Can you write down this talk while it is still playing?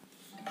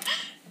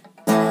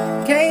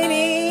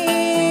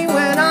Katie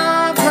went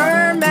off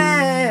her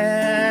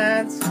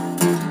meds.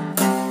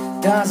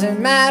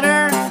 Doesn't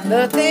matter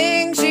the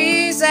things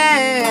she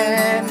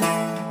said.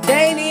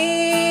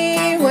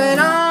 Katie went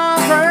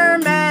off her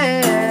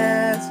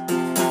meds.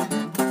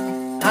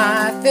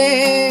 I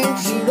think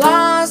she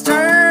lost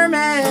her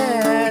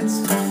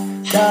meds.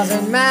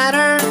 Doesn't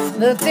matter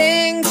the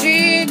things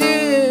she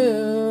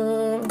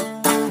do.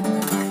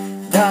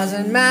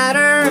 Doesn't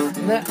matter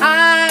that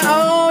I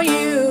owe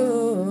you.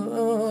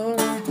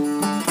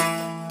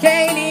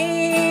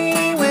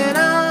 Katie went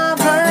off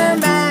her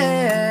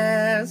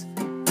meds.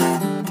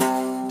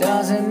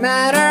 Doesn't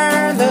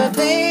matter the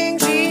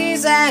things she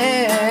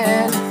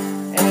said.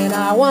 And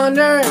I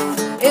wonder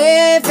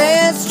if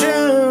it's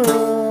true.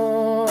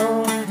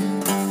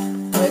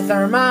 With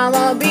her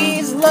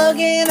Malabees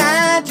looking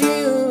at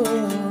you.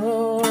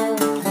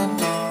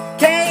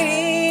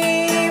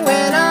 Katie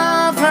went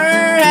off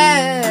her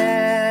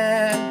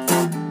head.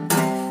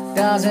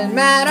 Doesn't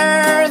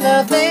matter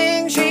the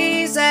things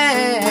she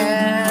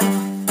said.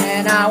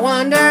 And I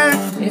wonder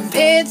if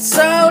it's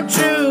so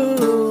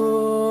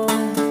true.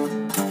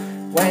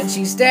 When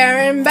she's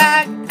staring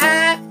back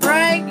at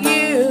right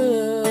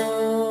you.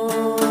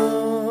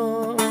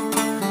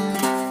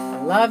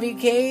 I love you,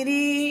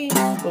 Katie,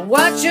 but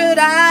what should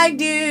I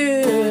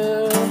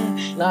do?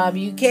 Love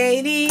you,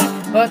 Katie,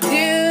 what do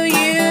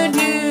you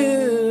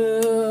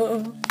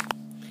do?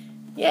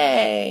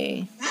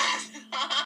 Yay!